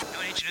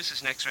introduce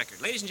this next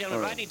record. Ladies and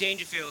gentlemen, Rodney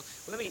Dangerfield.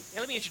 Well,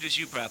 let me introduce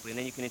you properly, and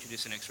then you can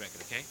introduce the next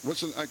record, okay?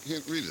 I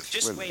can't read it.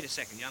 Just wait a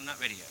second. Yeah, I'm not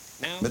ready yet.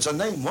 Now? It's a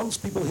name. Once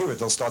people hear it,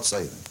 they'll start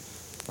saying it.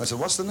 I said,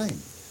 what's the name?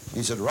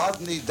 He said,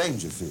 Rodney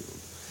Dangerfield.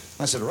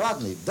 I said,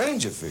 Rodney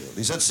Dangerfield?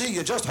 He said, see,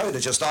 you just heard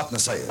it. You're starting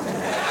to say it.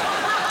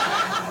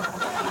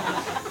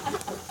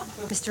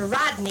 Mr.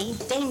 Rodney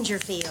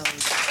Dangerfield.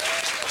 Thank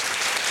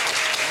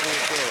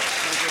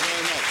you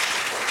very much.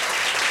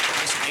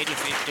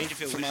 Mr.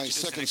 Dangerfield For my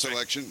second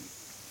selection.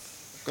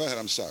 Go ahead,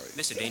 I'm sorry.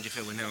 Mr.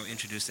 Dangerfield will now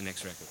introduce the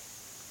next record.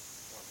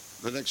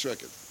 The next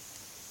record.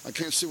 I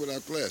can't see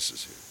without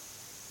glasses here.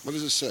 What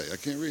does it say? I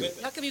can't read it.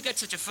 How come you got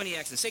such a funny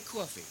accent? Say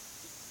coffee.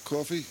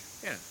 Coffee?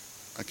 Yeah.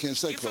 I can't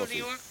say You coffee. from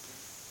New York?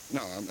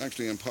 No, I'm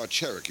actually in part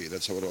Cherokee.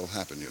 That's how it all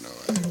happened, you know.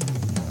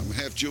 I'm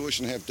half Jewish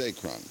and half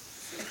Dacron.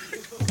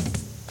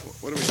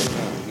 What are we doing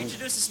now?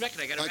 Introduce this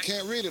record. I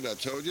can't read it, I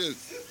told you.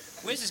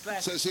 Where's his It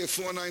glasses? says here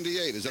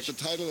 498. Is that the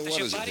title or what is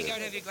Does your it?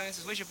 bodyguard have your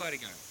glasses? Where's your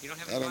bodyguard? You don't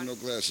have a I don't have no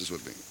glasses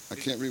with me. I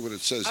can't read what it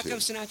says How here. come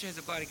Sinatra has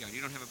a bodyguard?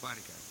 You don't have a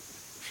bodyguard.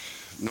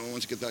 No one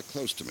wants to get that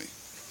close to me.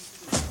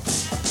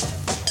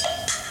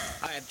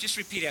 All right, just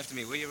repeat after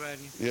me, will you,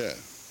 Rodney? Yeah.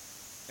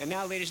 And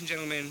now, ladies and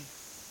gentlemen,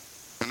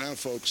 And now,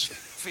 folks,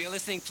 for your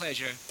listening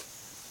pleasure,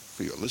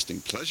 for your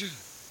listening pleasure,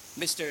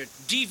 Mr.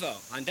 Devo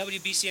on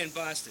WBCN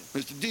Boston.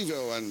 Mr.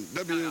 Devo on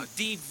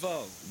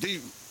Devo.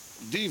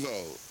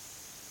 Devo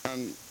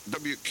on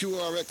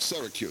WQRX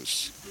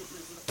Syracuse.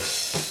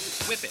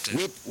 Whip it.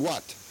 Whip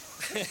what?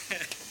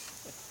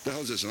 The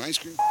hell's this, an ice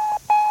cream?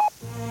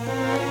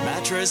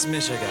 Mattress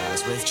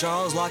Michigas with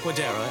Charles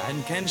Laquadera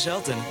and Ken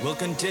Shelton will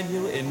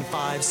continue in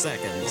 5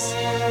 seconds.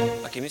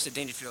 Okay, Mr.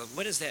 Dangerfield,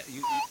 what is that?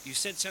 You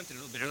said something a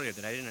little bit earlier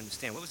that I didn't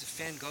understand. What was it?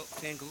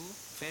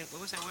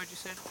 What was that word you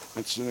said?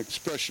 It's an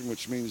expression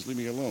which means leave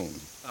me alone.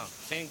 Oh,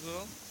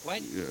 fangool?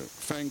 What? Yeah,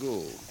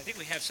 fangool. I think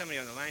we have somebody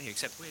on the line here,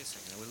 except, wait a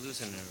second, we're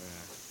losing our,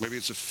 Maybe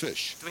it's a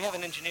fish. Do we have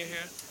an engineer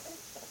here?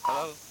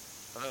 Hello?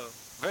 Hello?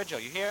 Virgil,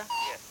 you here?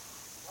 Yes.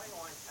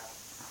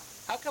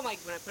 How come when I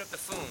put up the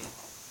phone...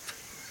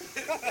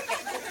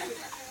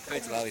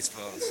 Wait till all these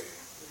phones.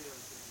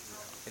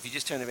 If you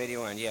just turn the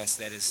radio on, yes,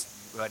 that is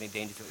Rodney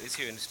Dangerfield. He's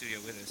here in the studio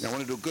with us. Yeah, I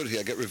want to do good here.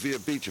 I get Revere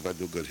Beach if I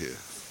do good here.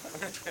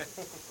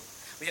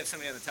 We have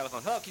somebody on the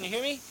telephone. Hello, can you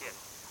hear me? Yes.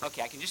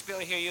 Okay, I can just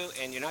barely hear you,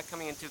 and you're not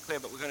coming in too clear,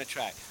 but we're going to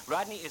try.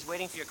 Rodney is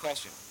waiting for your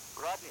question.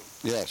 Rodney,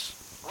 Yes.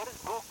 what is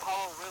Luke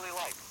Powell really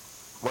like?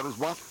 What is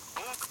what?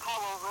 Luke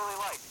Powell really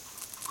like?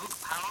 Luke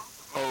Powell?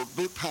 Oh,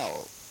 Luke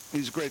Powell.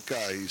 He's a great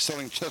guy. He's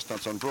selling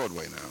chestnuts on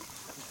Broadway now.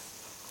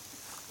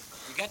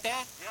 You got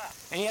that? Yeah.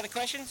 Any other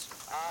questions?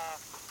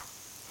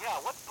 Yeah,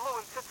 what's blue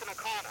and sits in a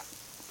corner?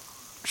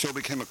 Show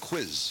became a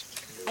quiz.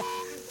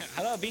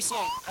 Hello,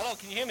 BCN. Hello,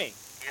 can you hear me?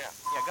 Yeah.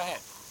 Yeah, go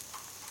ahead.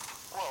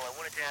 Well, I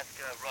wanted to ask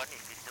Rodney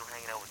if he's still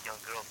hanging out with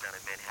young girls down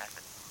in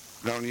Manhattan.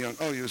 Down young.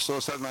 Oh, you saw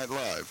Saturday Night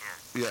Live?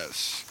 Yeah.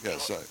 Yes.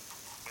 Yes.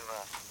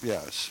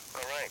 Yes.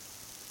 All right.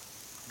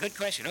 Good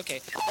question. Okay.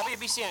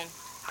 WBCN.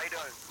 How you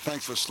doing?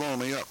 Thanks for slowing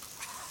me up.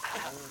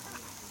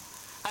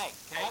 Hi,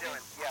 can I help you?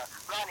 Yeah.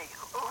 Rodney,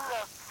 who's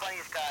the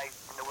funniest guy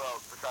in the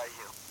world besides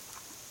you?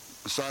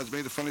 Besides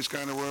me, the funniest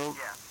guy in the world?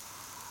 Yeah.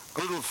 A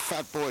little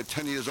fat boy,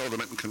 10 years old, I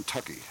met in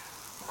Kentucky.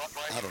 Why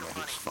I don't know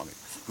who's funny.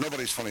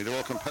 Nobody's funny. They're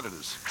all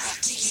competitors.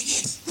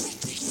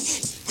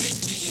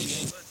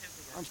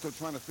 I'm still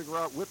trying to figure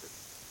out Whip It.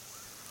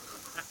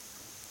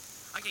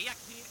 Okay, yeah,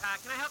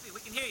 can I help you? We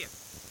can hear you.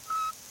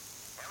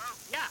 Hello?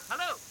 Yeah,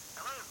 hello.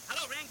 Hello?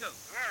 Hello, Rango.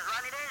 Yeah, is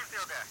Rodney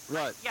Dangerfield there?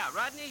 Right. Yeah,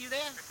 Rodney, you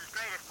there? This is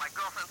great. If my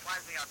girlfriend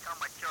flies me, I'll tell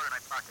my children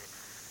I talked to you.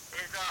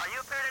 Are you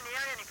appearing in the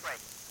area any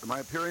place? Am I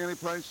appearing any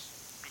place?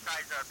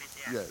 Besides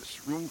BCN?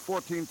 Yes. Room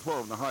 1412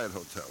 in the Hyatt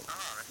Hotel. Oh,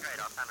 that's great.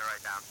 I'll send it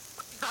right down.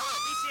 Hello,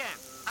 BCN.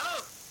 Hello.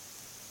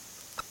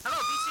 Hello,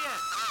 BCN.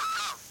 Hello,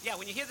 Charles. Yeah,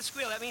 when you hear the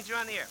squeal, that means you're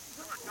on the air.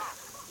 Hello, Charles.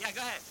 Yeah,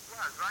 go ahead.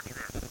 Yeah, is Rodney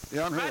there?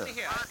 Yeah, I'm Rodney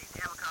here. here. Rodney,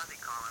 Dan McCarthy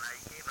calling. I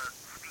gave a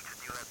speech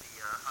with you at the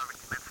Harvard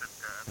commencement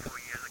 4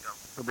 years ago.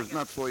 It was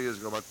not 4 years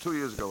ago, about 2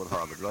 years ago at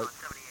Harvard, right?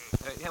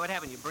 78. Yeah, what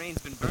happened? Your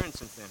brain's been burned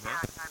since then, Yeah,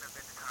 huh? kind of.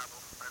 It's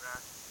horrible. But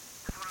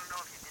just want to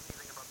know if you did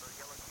anything about those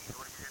yellow teeth.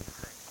 What did you have to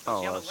say?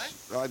 Oh, Yellow what?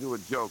 I do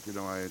a joke, you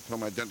know. I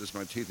told my dentist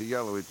my teeth are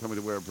yellow. He told me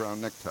to wear a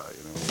brown necktie,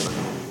 you know.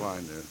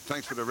 Line there.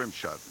 Thanks for the rim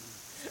shot.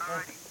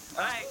 Alrighty.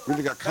 All right.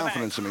 Really got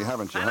confidence in me,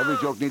 haven't you? Every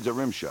joke needs a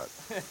rim shot.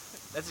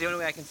 That's the only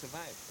way I can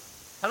survive.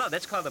 Hello,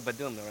 that's called a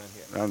badoom around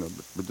here. I know,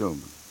 but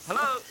Badoom.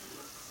 Hello?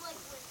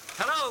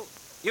 Hello?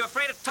 You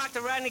afraid to talk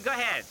to Rodney? Go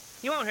ahead.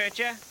 He won't hurt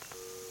you.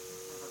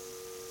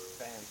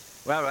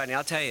 Well, Rodney,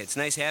 I'll tell you, it's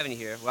nice having you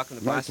here. Welcome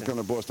to Nice to Boston. come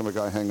to Boston, a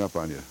guy hang up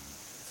on you.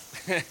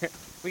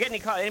 We got any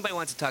call? Anybody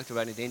wants to talk to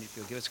Rodney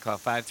Dangerfield, give us a call,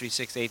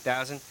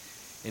 536-8000.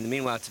 In the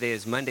meanwhile, today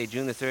is Monday,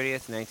 June the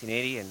 30th,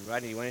 1980. And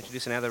Rodney, you want to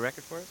introduce another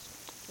record for us?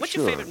 What's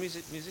your Sure. favorite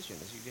musician?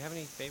 Do you have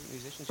any favorite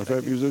musicians? My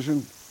favorite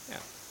musician? Yeah.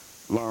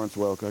 Lawrence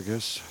Welk, I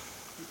guess.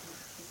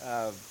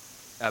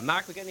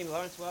 Mark, we got any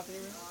Lawrence Welk in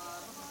your room?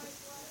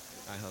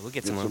 All right, we'll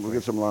get some We'll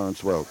get some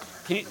Lawrence Welk.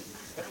 Can you...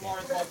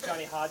 Lawrence Welk,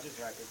 Johnny Hodges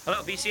record.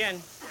 Hello, BCN.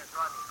 Yes,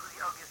 Rodney. Who's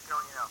the ugliest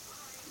girl you know?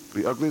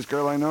 The ugliest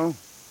girl I know?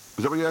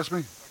 Is that what you asked me?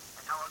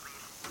 I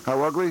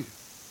How ugly?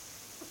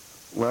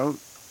 Well,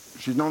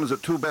 she's known as a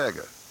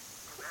two-bagger.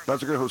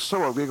 That's a girl who's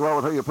so ugly, you go out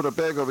with her, you put a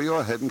bag over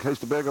your head in case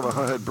the bag over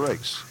her head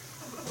breaks.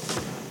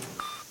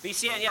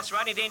 BCN, yes,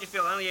 Rodney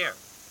Dangerfield on the air.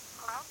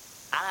 Hello?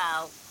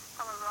 Hello.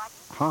 Hello, Rodney?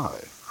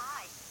 Hi.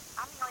 Hi.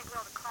 I'm the only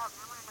girl that called,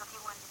 and I want to know if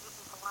you wanted to meet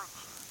me for lunch.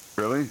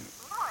 Really?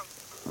 Really?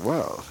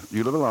 Well,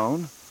 you live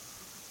alone?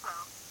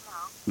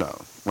 No. No.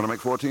 Want to make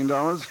 $14?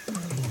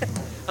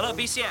 Hello,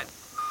 BCN.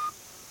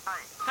 Hi.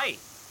 Hey,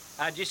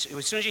 just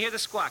as soon as you hear the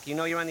squawk, you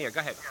know you're on the air. Go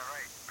ahead. Yeah,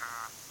 right.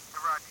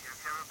 Rodney, have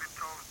you ever been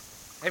told...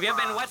 Have you ever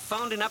been, what,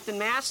 phoned in Upton,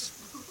 Mass?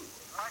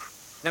 What?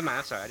 Never mind,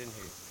 I'm sorry, I didn't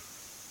hear you.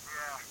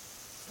 Yeah.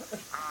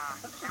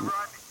 Hey,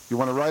 Rodney. You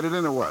want to write it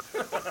in or what?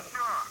 Sure. Why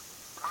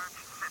don't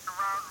you sit in the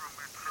round room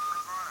and sit in the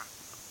corner?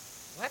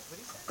 What? What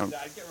is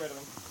that? Get rid of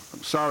him.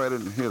 I'm sorry I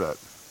didn't hear that.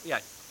 Yeah,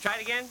 try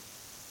it again.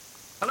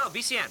 Hello,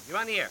 BCN, you're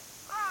on the air.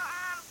 Oh,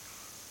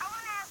 I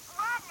want to ask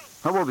Rodney.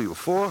 How old are you,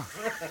 4? I'm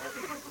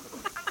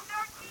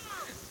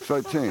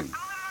 13. 13. I'm a little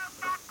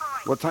fat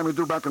boy. What time you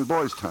do back in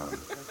Boys Town? Why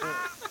don't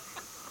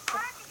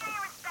you get your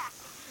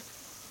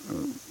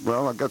respect?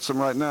 Well, I got some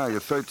right now. You're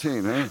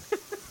 13, eh?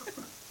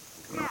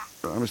 Yeah.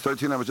 I was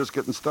 13, I was just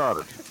getting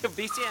started.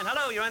 BCN,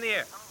 hello, you're on the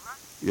air.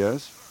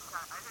 Yes? I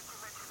heard you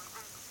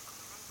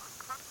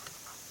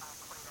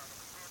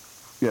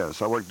mention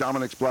Yes, I worked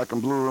Dominic's Black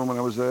and Blue Room when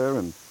I was there,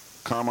 and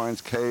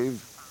Carmine's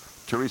Cave,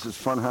 Teresa's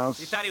You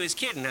Funhouse. thought he was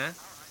kidding, huh?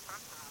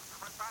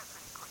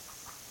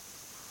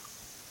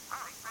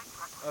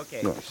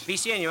 Okay. Yes.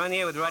 BCN, you're on the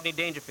air with Rodney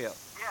Dangerfield.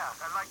 Yeah,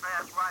 I'd like to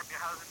ask Rodney,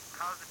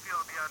 how's it feel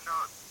to be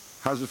unknown?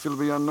 How's it feel to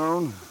be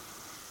unknown?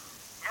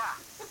 Yeah.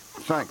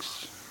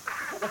 Thanks.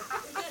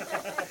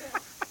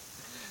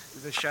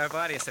 There's a sharp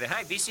audience today.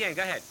 Hi, BCN,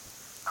 go ahead.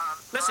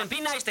 Listen, be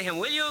nice to him,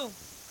 will you? All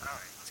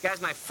right. This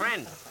guy's my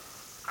friend.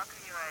 How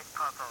can your eyes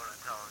pop out on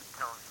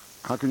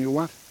television? How can you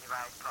what? Your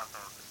eyes pop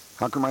out.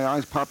 How can my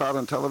eyes pop out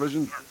on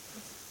television?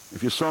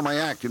 If you saw my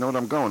act, you know what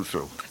I'm going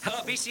through. Hello,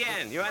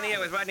 BCN, you're on the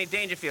air with Rodney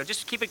Dangerfield.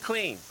 Just keep it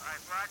clean. All right,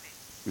 Rodney.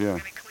 Yeah.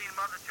 Any clean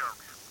mother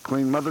jokes?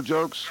 Clean mother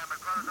jokes? Yeah, my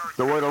brother's always...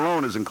 The word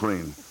alone isn't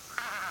clean.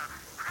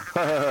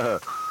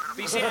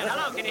 BCN,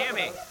 hello, can you hear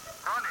me?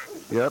 Rodney,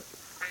 Yep.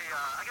 hey,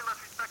 I get less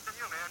respect than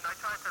you, man. I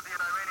tried to be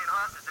an Iranian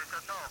hostage. They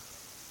said no.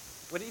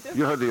 What do you do?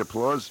 You heard the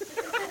applause.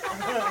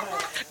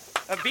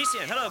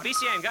 BCN, hello,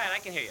 BCN, go ahead, I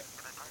can hear you.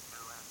 Can I talk to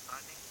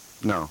Rodney?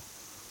 No.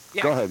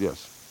 Yeah. Go ahead,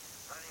 yes.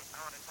 Rodney, I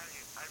want to tell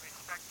you, I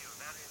respect you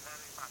very,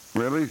 very much.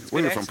 Really?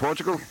 Where are you Good from,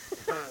 Portugal?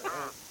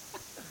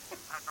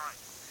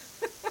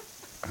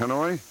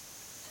 Hanoi. Hanoi?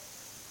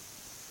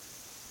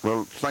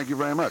 Well, thank you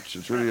very much.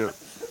 It's really a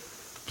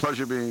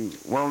pleasure being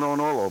well known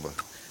all over.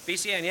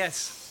 BCN,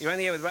 yes, you're on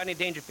the air with Rodney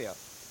Dangerfield.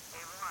 Hey,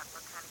 Rod,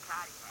 what kind of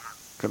car do you have?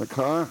 Kind of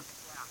car?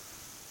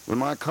 With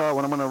my car,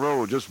 when I'm on the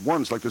road, just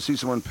once, like to see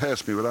someone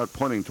pass me without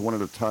pointing to one of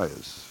the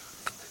tires.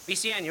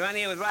 BCN, you're on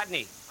the air with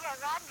Rodney. Yeah,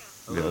 Rodney.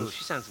 Oh, Yes.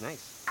 she sounds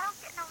nice. I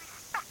don't get no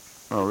respect.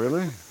 Oh,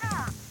 really?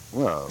 Yeah.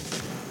 Well,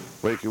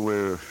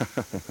 we're...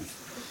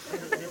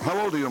 How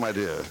old are you, my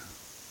dear? See,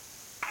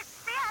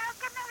 I don't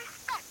get no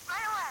respect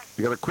right away.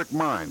 You got a quick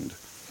mind.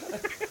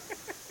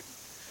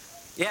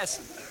 Yes,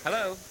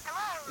 hello.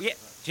 Hello? Yeah, did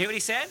you hear what he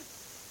said?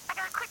 I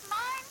got a quick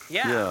mind?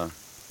 Yeah. Yeah.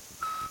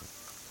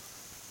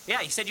 Yeah,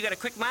 he said you got a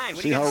quick mind.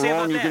 What See do you how got to say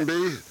wrong about you that? can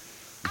be?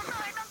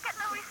 I don't get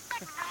no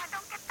respect, and I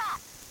don't get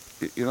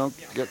that. You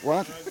don't get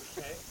what?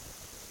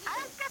 I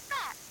don't get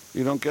that.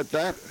 You don't get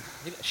that?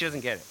 She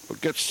doesn't get it. Well,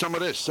 get some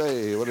of this.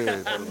 Hey, what is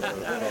it?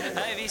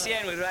 Hi,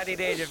 VCN with Rodney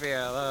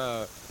Dangerfield.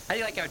 Oh. How do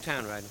you like our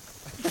town, Rodney?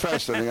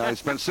 Fascinating. I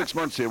spent 6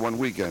 months here one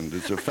weekend.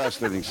 It's a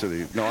fascinating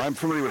city. No, I'm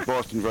familiar with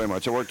Boston very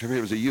much. I worked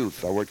here as a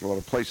youth. I worked in a lot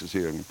of places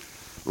here in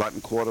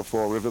Latin Quarter,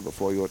 Fall River,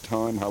 before your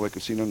time, Highway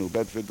Casino, New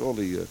Bedford, all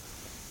the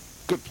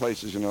good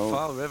places, you know.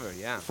 Fall River,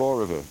 yeah. Fall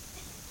River,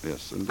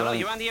 yes. And, Hello,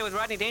 you're on the air with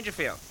Rodney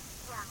Dangerfield.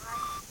 Yeah,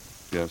 right.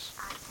 yes.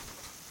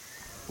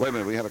 Wait a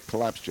minute, we had a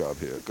collapse job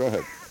here. Go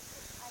ahead.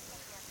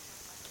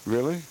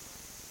 Really?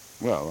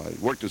 Well, I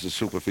worked as a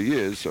super for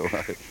years, so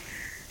I...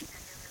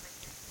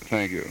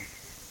 Thank you.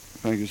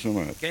 Thank you so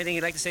much. Got anything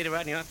you'd like to say to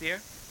Rodney off the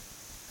air?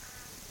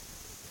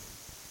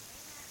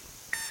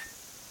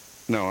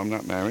 No, I'm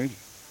not married.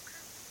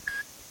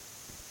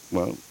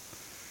 Well,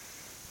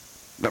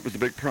 that was the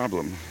big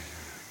problem.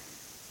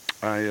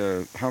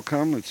 How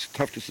come? It's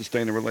tough to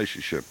sustain a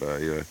relationship.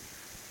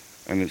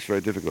 And it's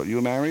very difficult.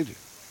 You married?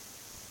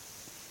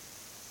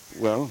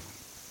 Well,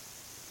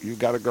 you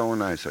got it going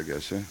nice, I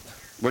guess, eh?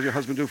 What does your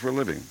husband do for a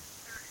living?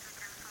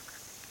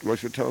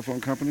 Works for a telephone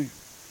company?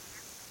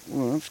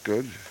 Well, that's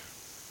good.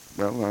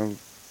 Well, I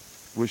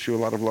wish you a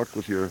lot of luck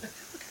with your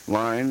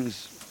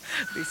lines.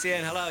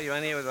 VCN, hello, you're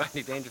on the air with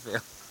Rodney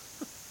Dangerfield.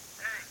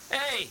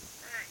 Hey!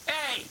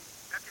 Hey!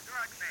 That's your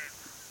dog's name.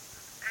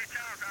 Hey,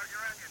 Charles, how's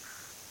your onions?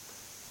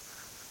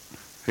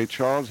 Hey,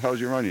 Charles, how's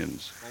your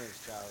onions? My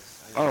name's Charles.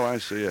 Oh, I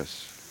see,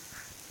 yes.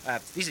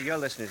 These are your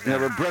listeners You now.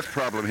 have a breath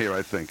problem here,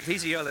 I think.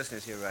 These are your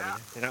listeners here,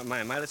 Rodney. They're not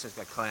mine. My listeners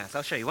got class.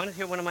 I'll show you. Want to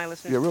hear one of my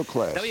listeners? Yeah, real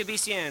class.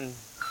 WBCN.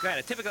 Go ahead.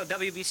 A typical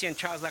WBCN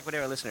Charles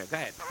Laquadera listener. Go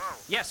ahead. Hello,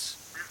 Yes.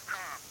 this is Tom.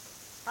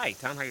 Hi,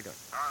 Tom. How you doing?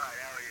 All right,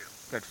 how are you? you?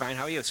 Good, fine.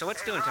 How are you? So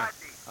what's Hey, doing, Tom?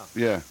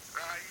 Rodney, Yeah. you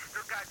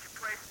still got your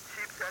place in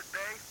Sheepshead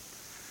Bay?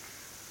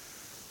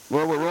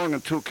 Well, we're wrong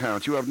on 2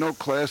 counts. You have no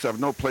class. I have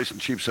no place in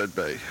Sheepshead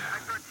Bay. I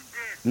thought you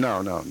did.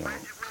 No. Where was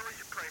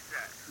your place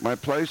at? My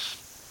place?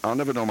 I'll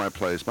never know my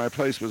place. My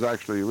place was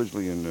actually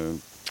originally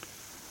in,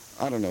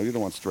 I don't know. You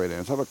don't want straight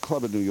answers. I have a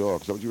club in New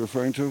York. Is that what you're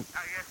referring to? I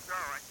guess so.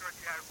 I thought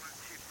you had one in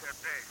Sheepshead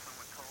Bay.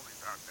 Someone told me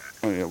about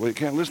that. Oh, yeah. Well, you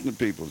can't listen to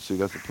people. See,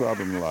 that's the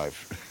problem in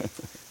life.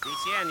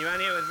 BCN, you're on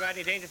here with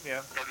Rodney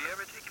Dangerfield. Have you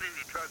ever taken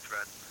any drugs,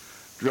 Rod?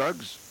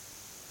 Drugs?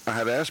 I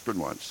had aspirin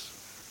once.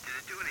 Did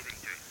it do anything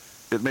to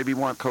you? It made me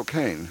want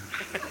cocaine.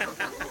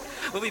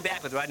 We'll be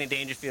back with Rodney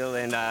Dangerfield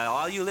and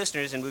all you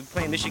listeners, and we'll be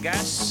playing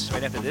Michigas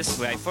right after this.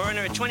 We're at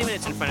Foreigner at 20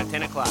 minutes in front of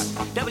 10 o'clock.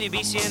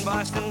 WBCN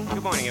Boston.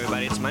 Good morning,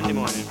 everybody. It's Monday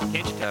morning.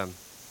 Can't you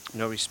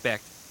no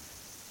respect.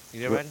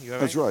 You there, Rodney? You all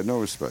right? That's right. No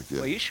respect,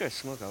 yeah. Well, you sure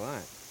smoke a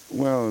lot.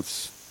 Well,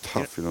 it's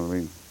tough, you know what I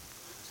mean?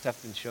 It's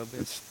tough in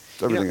showbiz.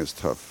 Everything is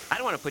tough. I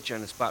don't want to put you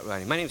on the spot,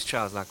 Rodney. My name's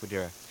Charles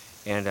Laquadera,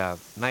 and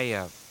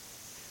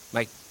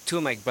two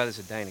of my brothers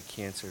are dying of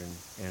cancer,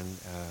 and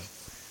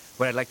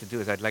what I'd like to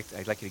do is I'd like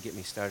you to get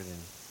me started in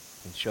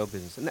show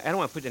business. And I don't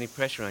want to put any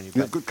pressure on you.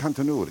 You have good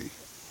continuity.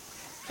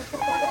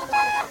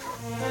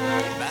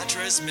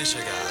 Mattress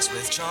Michigas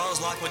with Charles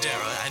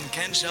Laquadera and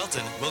Ken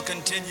Shelton will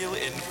continue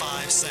in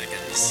 5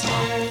 seconds.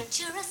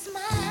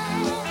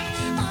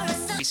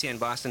 BCN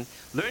Boston.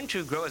 Learn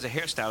to grow as a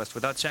hairstylist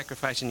without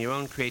sacrificing your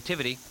own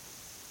creativity.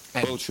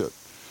 Bullshit.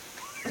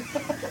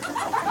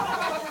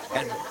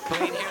 At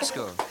Blaine Hair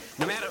School.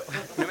 No matter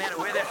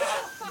where they're...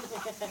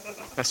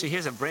 Now, see,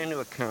 here's a brand new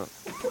account.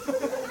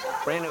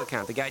 Brand new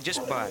account. The guy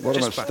just bought. What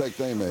a mistake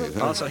they made,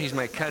 huh? Also, he's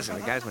my cousin.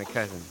 The guy's my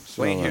cousin.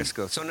 So, Blaine Hair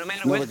School. So no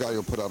matter another what... guy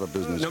you'll put out of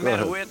business. No Go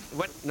matter ahead.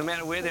 no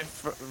matter where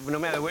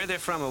they're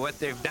from or what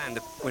they've done,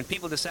 when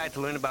people decide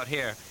to learn about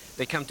hair,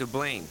 they come to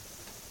Blaine.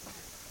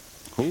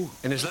 Who?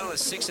 In as little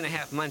as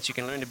 6.5 months, you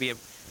can learn to be a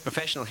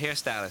professional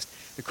hairstylist.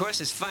 The course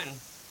is fun,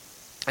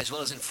 as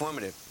well as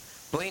informative.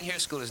 Blaine Hair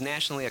School is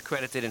nationally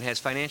accredited and has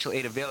financial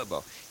aid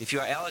available if you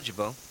are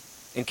eligible,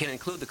 and can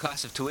include the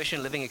cost of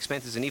tuition, living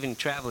expenses, and even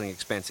traveling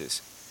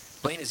expenses.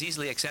 Blaine is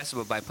easily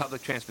accessible by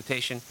public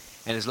transportation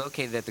and is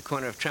located at the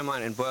corner of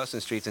Tremont and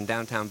Boylston Streets in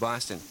downtown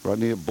Boston. Right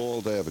near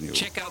Bald Avenue.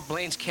 Check out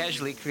Blaine's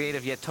casually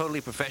creative yet totally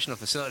professional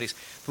facilities.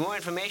 For more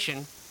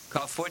information,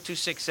 call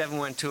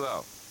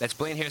 426-7120. That's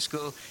Blaine Hair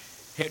School,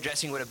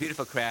 hairdressing with a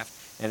beautiful craft,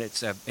 and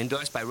it's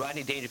endorsed by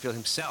Rodney Dangerfield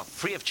himself,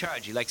 free of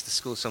charge. He likes the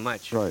school so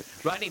much. Right.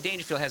 Rodney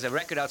Dangerfield has a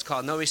record out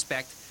called No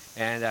Respect,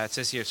 and it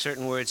says here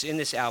certain words in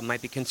this album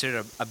might be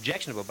considered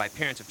objectionable by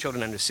parents of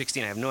children under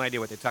 16. I have no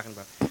idea what they're talking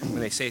about when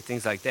they say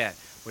things like that.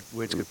 What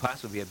words could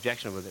possibly be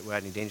objectionable that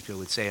Rodney Dangerfield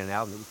would say in an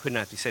album that could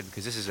not be said,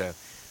 because this is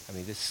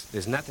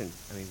there's nothing.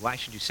 I mean, why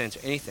should you censor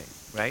anything,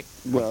 right?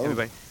 Well,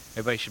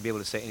 everybody should be able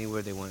to say any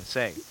word they want to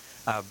say.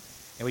 And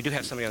we do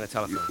have somebody on the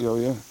telephone. Oh,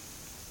 yeah?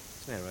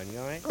 What's the matter, Rodney? You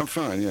all right? I'm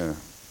fine, yeah.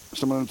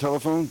 Someone on the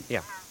telephone?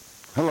 Yeah.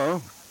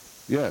 Hello?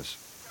 Yes.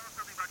 Tell us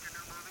something about your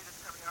new movie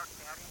that's coming out,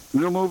 Caddy.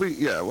 New movie?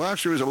 Yeah, well,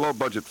 actually, it was a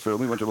low-budget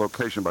film. We went to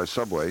location by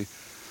subway.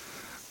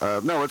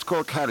 No, it's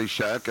called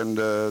Caddyshack, and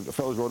the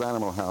fellows wrote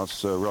Animal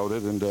House, wrote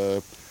it, and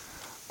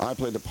I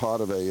played the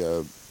part of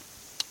a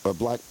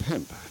black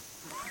pimp.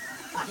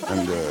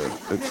 And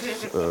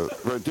it's a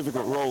very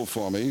difficult role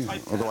for me,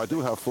 although I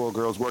do have 4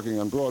 girls working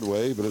on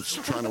Broadway, but it's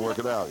trying to work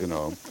it out, you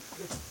know.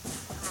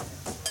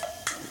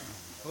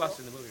 Who else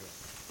in the movie?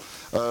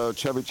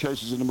 Chevy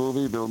Chase is in the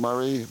movie, Bill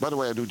Murray. By the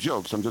way, I do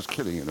jokes. I'm just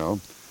kidding, you know.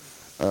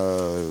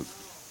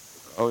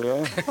 Oh,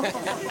 yeah?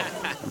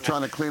 I'm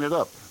trying to clean it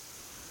up.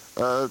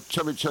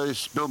 Chevy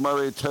Chase, Bill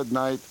Murray, Ted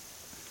Knight,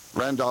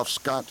 Randolph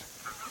Scott.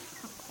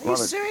 Are you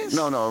serious?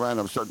 No,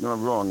 Randolph Scott. No,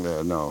 I'm wrong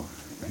there, no.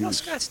 No,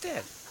 Scott's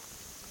dead.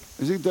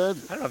 Is he dead?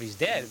 I don't know if he's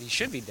dead. He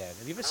should be dead.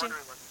 Have you ever seen...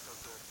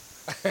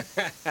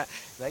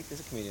 Like,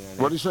 there's a comedian on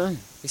there. What did he say?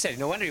 He said,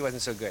 no wonder he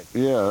wasn't so good.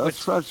 Yeah,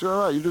 that's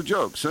all right. You do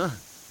jokes, huh?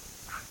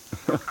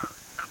 I'll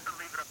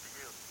leave it up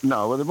to you.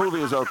 No, well, the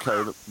movie is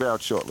okay. It'll be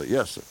out shortly.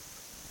 Yes, sir.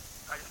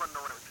 I just want to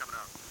know when it was coming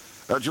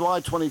out.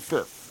 July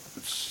 25th.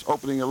 It's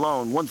opening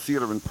alone, one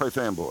theater in Perth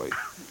Amboy.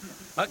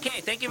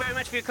 Okay, thank you very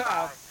much for your call.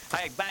 All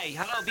right, bye.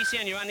 Hello,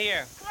 BCN, you're on the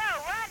air.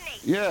 Hello, Rodney.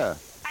 Yeah.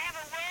 I have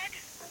a word.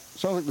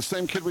 Sounds like the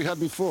same kid we had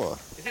before.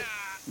 Is it?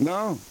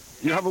 No?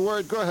 You have a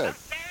word? Go ahead.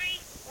 Very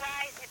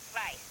wise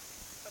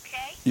advice,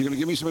 okay? You going to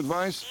give me some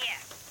advice? Yeah.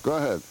 Go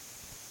ahead.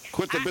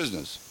 Quit the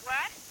business.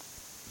 What?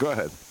 Go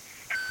ahead.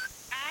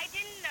 I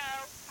didn't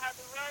know how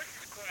the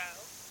roses grow,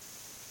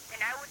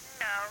 and I wouldn't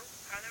know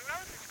how the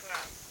roses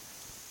grow.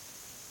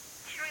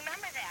 You should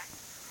remember that.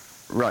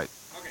 Right.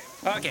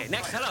 Okay,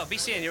 next. Hello,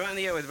 BCN, you're on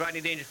the air with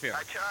Rodney Dangerfield.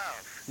 Hi,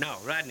 Charles. No,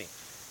 Rodney.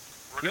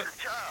 Well, this is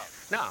Charles.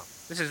 No,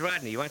 this is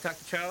Rodney. You want to talk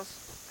to Charles?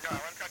 No, I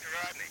want to talk to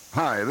Rodney.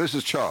 Hi, this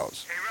is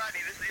Charles. Hey, Rodney,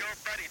 this is the old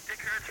buddy, Dick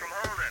Hurts from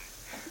Holden.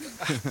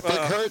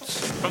 Dick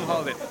Hurts? From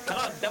Holden.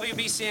 Hello,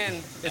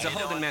 WBCN is a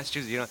Holden,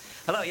 Massachusetts. You know.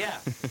 Hello,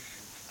 yeah.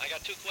 I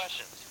got 2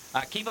 questions.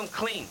 Keep them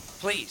clean,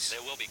 please. They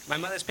will be My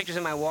clean. mother's picture's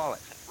in my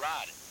wallet.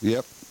 Rod,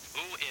 Yep.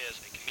 who is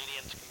a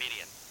comedian's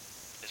comedian?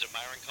 Is it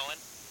Myron Cohen?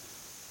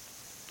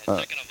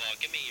 Second of all,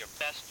 give me your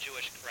best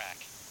Jewish crack.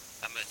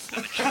 I'm a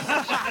Jew.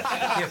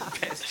 Your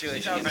best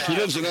Jewish. She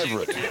lives in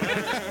Everett. I'm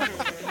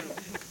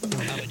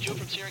a Jew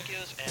from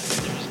Syracuse, and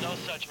there's no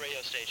such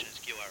radio station as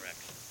QRX.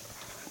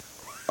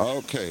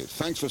 Okay,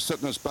 thanks for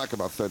setting us back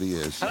about 30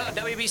 years. Hello,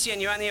 WBCN.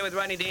 You're on the air with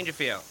Rodney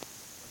Dangerfield.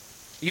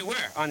 You were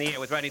on the air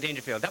with Rodney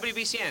Dangerfield.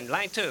 WBCN,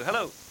 line 2.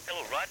 Hello.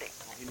 Hello, Rodney.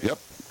 Yep.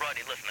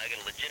 Rodney, listen, I got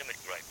a legitimate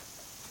gripe.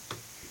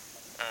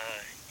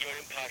 You're an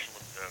impartial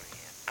observer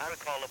here. I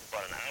called up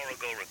about an hour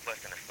ago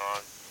requesting a song,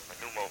 a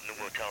New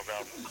Motel's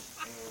album,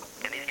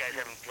 and these guys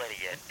haven't played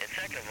it yet. And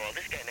second of all,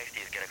 this guy next to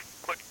you's got a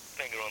quick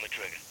finger on the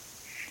trigger.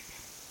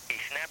 He's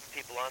snapping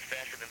people off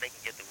faster than they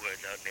can get the words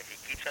out, and if he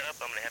keeps that up,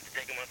 I'm going to have to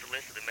take him off the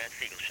list of the Matt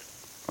Siegel show.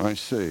 I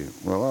see.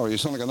 Well, all right, you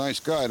sound like a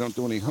nice guy. Don't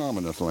do any harm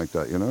or nothing like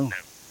that, you know? No.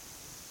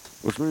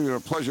 It was really a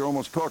pleasure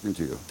almost talking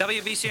to you.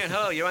 WBCN,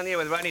 hello. You're on the air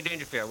with Rodney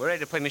Dangerfield. We're ready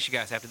to play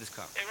Michigas after this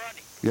call. Hey,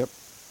 Rodney. Yep.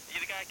 You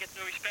the guy that gets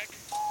no respect?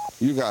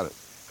 You got it.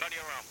 Go to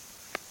your room.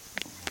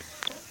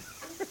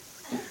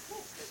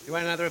 You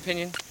want another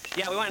opinion?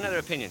 Yeah, we want another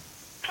opinion.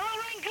 Hello,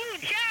 ring 2,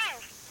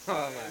 Charles.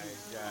 Oh, my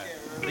God.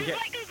 Who's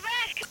Michael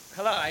Glass?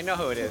 Hello, I know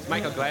who it is.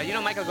 Michael Glass. You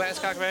know Michael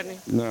Glasscock, Rodney?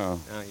 No.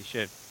 Oh, you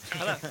should.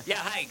 Hello. Yeah,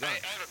 hi. Go I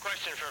ahead. have a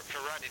question for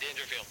Rodney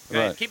Dangerfield. Go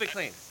ahead. Right. Keep it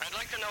clean. I'd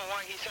like to know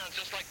why he sounds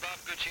just like Bob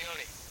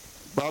Guccione.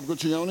 Bob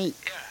Guccione?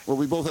 Yeah. Well,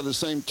 we both had the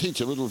same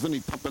teacher, little Vinnie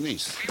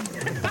Pumpanese.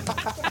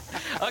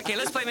 Okay,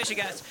 let's play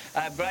Michigas.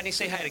 Rodney,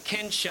 say hi to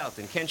Ken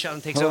Shelton. Ken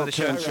Shelton takes Hello, over the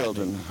show. Ken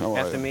Shelton. How are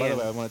After you? me. By the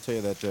and- way, I want to tell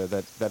you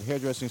that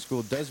hairdressing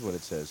school does what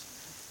it says.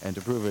 And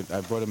to prove it,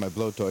 I brought in my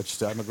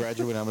blowtorch. I'm a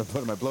graduate. I'm going to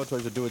put in my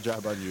blowtorch to do a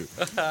job on you.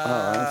 Oh,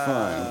 I'm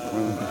fine.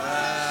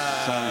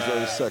 Sounds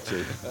very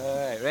sexy. All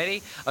right,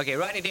 ready? Okay,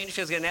 Rodney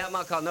Dangerfield's got an album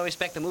out called No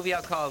Respect, a movie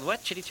out called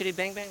what? Chitty Chitty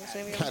Bang Bang? What's the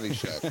name again?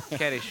 Caddyshack.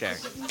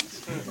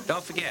 Caddyshack.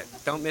 Don't forget.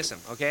 Don't miss him,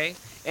 okay?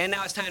 And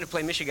now it's time to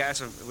play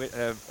Michigas,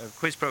 a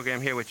quiz program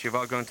here, which you've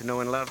all grown to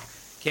know and love.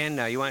 Ken,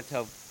 you want to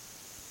tell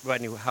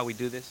Rodney how we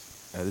do this?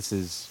 This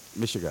is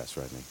Michigas,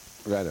 Rodney.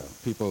 Righto.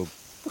 People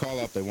call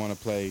up, they want to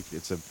play.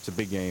 It's a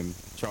big game.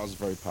 Charles is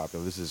very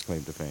popular. This is his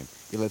claim to fame.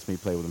 He lets me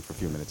play with him for a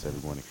few minutes every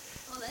morning.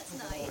 Oh, that's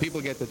nice. People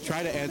get to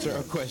try to answer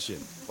a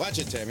question. Watch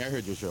it, Tammy. I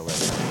heard your show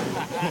last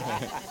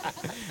night.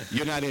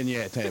 You're not in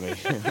yet, Tammy.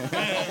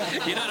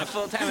 You're not a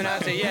full-time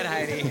announcer yet,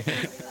 Heidi.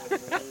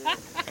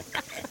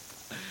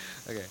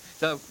 Okay,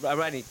 so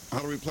Rodney, How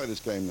do we play this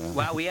game now?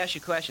 while we ask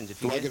you questions,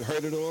 if you Do I get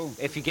hurt at all?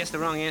 if you guess the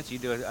wrong answer, you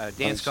do a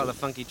dance I called see. the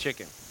Funky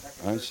Chicken.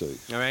 I see.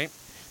 All right?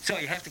 So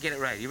you have to get it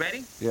right. You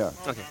ready? Yeah.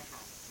 Okay. What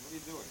are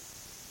you doing?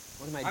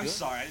 What am I I'm doing?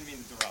 sorry, I didn't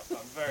mean to interrupt. I'm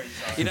very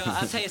sorry. You know,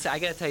 I'll tell you something. I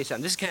got to tell you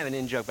something. This is kind of an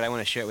in-joke, but I want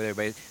to share it with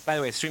everybody. By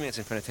the way, it's 3 minutes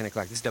in front of 10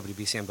 o'clock. This is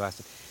WBCN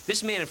Boston.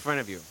 This man in front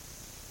of you,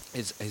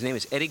 his name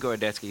is Eddie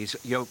Gorodetsky. He's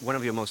one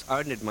of your most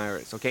ardent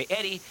admirers, okay?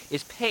 Eddie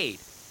is paid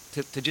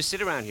to just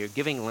sit around here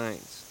giving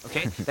lines,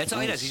 okay? That's all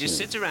he does. He just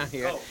sits around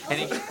here, and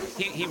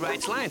he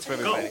writes lines for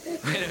everybody. Wait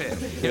a minute.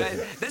 You know,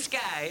 this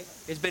guy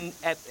has been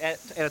at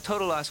a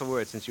total loss for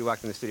words since you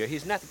walked in the studio.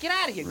 He's nothing. Get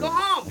out of here. Go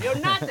home. You're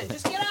nothing.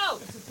 Just get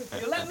out.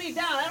 You let me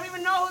down. I don't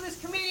even know who this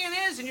comedian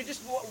is, and you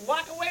just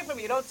walk away from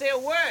me. You don't say a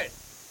word.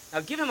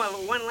 Now give him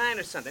one line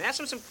or something. Ask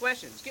him some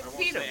questions. I won't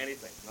Feed him. say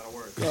anything, not a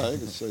word. Yeah, you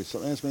can say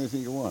something. Ask me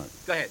anything you want.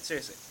 Go ahead,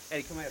 seriously.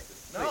 Eddie, come here.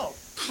 No.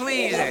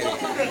 Please, Eddie.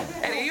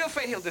 Eddie, are you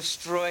afraid he'll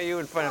destroy you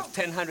in front of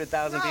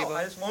 100,000 No, people?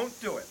 I just won't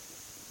do it.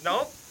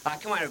 No?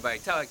 Come on, everybody.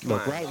 Tell it. Come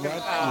Look, on. Rod,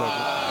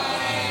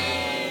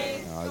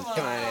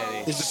 Come on,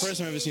 Eddie. It's the first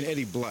time I've ever seen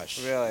Eddie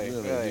blush.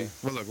 Really?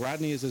 Well, look,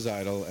 Rodney is his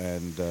idol,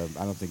 and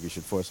I don't think you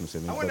should force him to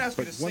sing. I wouldn't ask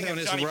you to sing one if thing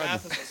I Johnny want to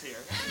ask Mathis was here.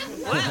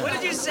 What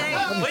did you say?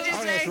 What did you I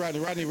want to ask say? Rodney.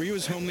 Rodney, were you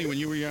as homely when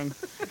you were young?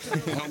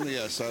 Homely,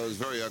 yes. I was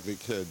a very ugly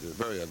kid.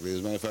 Very ugly. As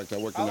a matter of fact, I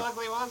worked How in the...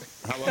 ugly was?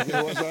 How ugly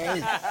was I?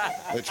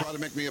 They tried to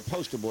make me a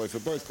poster boy for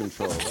birth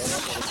control. I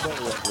was very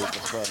ugly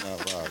for crying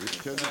out loud. You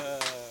kidding?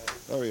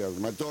 Very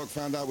ugly. My dog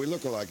found out we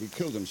look alike. He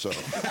killed himself.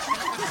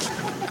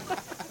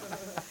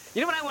 You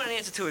know what I want an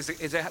answer to is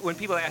that when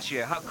people ask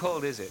you, how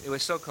cold is it? It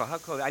was so cold. How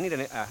cold? I need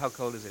a how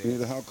cold is it? You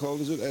need a how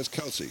cold is it? Ask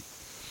Kelsey.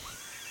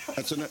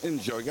 That's an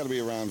in-joke. You got to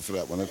be around for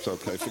that one. That's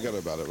okay. Forget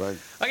about it, right?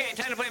 Okay,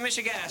 time to play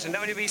Michigas on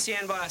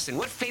WBCN Boston.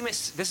 What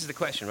famous... This is the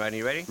question, Rodney.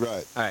 You ready?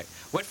 Right. All right.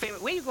 What famous...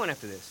 Where are you going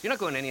after this? You're not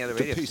going to any other To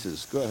radio...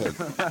 pieces. Go ahead.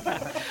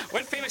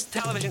 What famous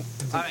television...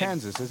 It's All in right.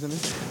 Kansas, isn't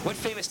it? What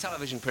famous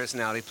television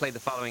personality played the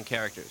following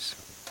characters?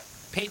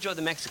 Pedro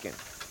the Mexican.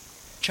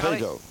 Charlie...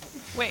 Pedro.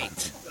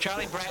 Wait.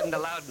 Charlie Bratton the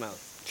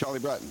Loudmouth. Charlie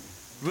Bratton.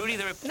 Rudy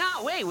the...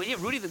 No, wait. Will you?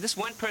 Rudy the... This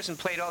one person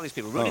played all these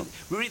people.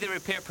 Rudy the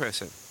Repair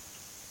Person.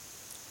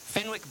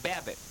 Fenwick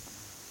Babbitt.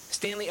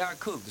 Stanley R.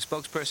 Coog, the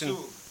spokesperson...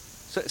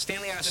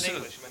 Stanley R. It's in Coog,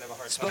 English, you might have a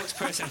hard time.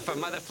 spokesperson for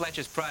Mother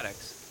Fletcher's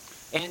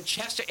products. And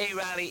Chester A.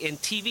 Riley in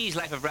TV's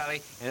Life of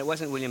Riley, and it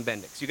wasn't William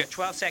Bendix. You got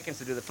 12 seconds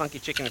to do the funky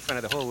chicken in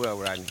front of the whole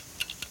world, Rodney.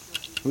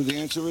 Who the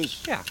answer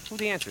is? Yeah, who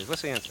the answer is?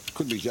 What's the answer?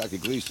 Could be Jackie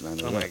Gleason, I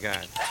know Oh, that. my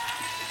God.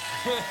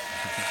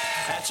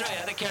 That's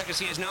right. Other characters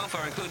he is known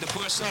for include the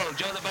Poor Soul,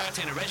 Joe the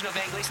Bartender, Reginald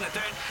Van Gleason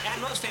III,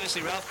 and most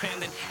famously Ralph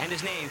Cramden, and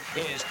his name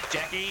is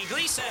Jackie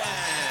Gleason.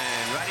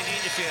 Rodney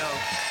Dangerfield.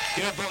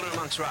 You're a boulder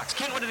amongst rocks.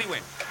 Ken, what did he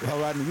win? Well,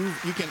 Rodney,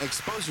 you can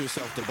expose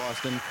yourself to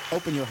Boston,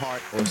 open your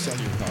heart, or sell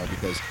your car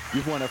because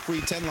you've won a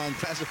free 10-line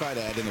classified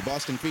ad in the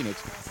Boston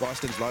Phoenix,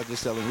 Boston's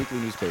largest selling weekly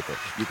newspaper.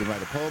 You can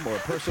write a poem or a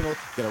personal,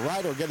 get a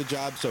ride or get a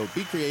job, so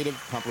be creative.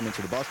 Compliments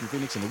to the Boston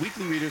Phoenix and the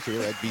weekly readers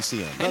here at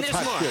BCN. And That's there's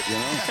hot more. shit, you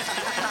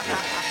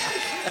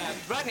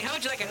know? Rodney, how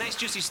would you like a nice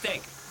juicy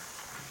steak?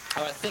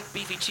 Or a thick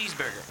beefy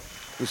cheeseburger?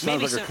 It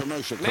sounds like a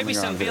commercial Maybe coming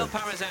some on veal here.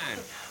 parmesan.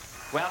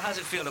 Well, how's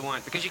it feel to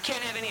want? Because you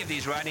can't have any of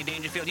these, Rodney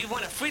Dangerfield. You've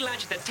won a free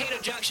lunch at the Tater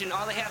Junction.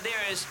 All they have there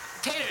is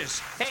taters.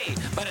 Hey,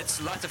 but it's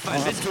lots of fun.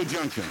 I'll have 2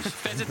 junctions.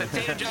 Visit the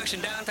Tater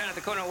Junction downtown at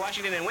the corner of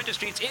Washington and Winter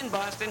Streets in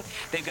Boston.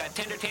 They've got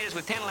tender taters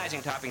with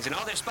tantalizing toppings, and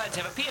all their spuds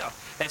have appeal.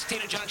 That's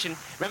Tater Junction.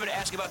 Remember to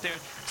ask about their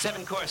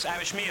 7-course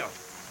Irish meal.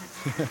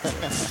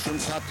 Some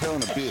cocktail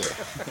and a beer.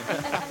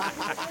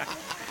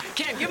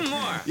 Ken, give them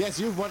more. Yes,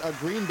 you've won a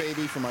green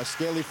baby from our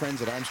scaly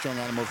friends at Armstrong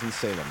Animals in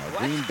Salem. A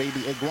green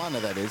baby iguana,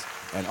 that is.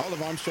 And all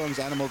of Armstrong's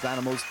animals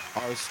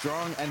are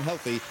strong and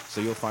healthy, so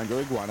you'll find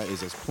your iguana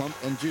is as plump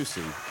and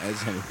juicy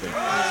as anything.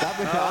 Stop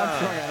in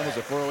Armstrong Animals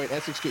at 408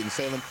 Essex Street in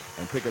Salem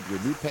and pick up your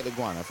new pet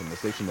iguana from the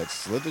station that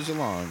slithers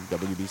along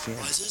WBCN.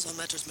 Prizes on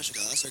Mattress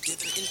Michigas are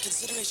given in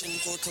consideration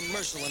for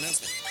commercial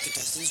announcement.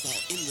 Contestants while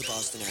in the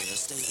Boston area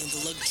stay in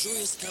the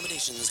luxurious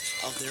accommodations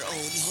of their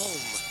own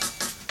home.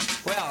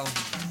 Well,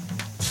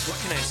 what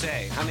can I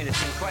say? I mean, it's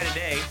been quite a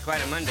day,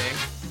 quite a Monday.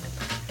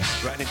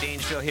 Rodney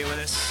Dangerfield here with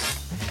us.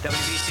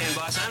 WBCN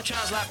Boston. I'm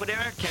Charles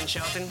Laquadera, Ken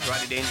Shelton,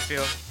 Rodney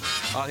Dangerfield,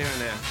 all here on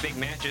the big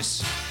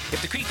mattress.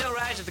 If the creek don't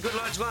rise, if the good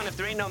Lord's willing, if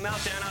there ain't no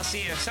meltdown, I'll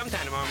see you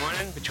sometime tomorrow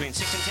morning. Between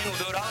 6 and 10, we'll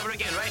do it all over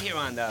again right here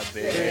on the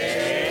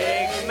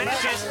big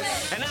mattress.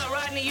 And now,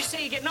 Rodney, you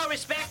say you get no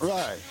respect?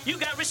 Right. You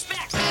got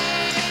respect.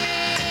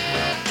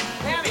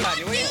 Have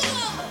you, will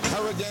you?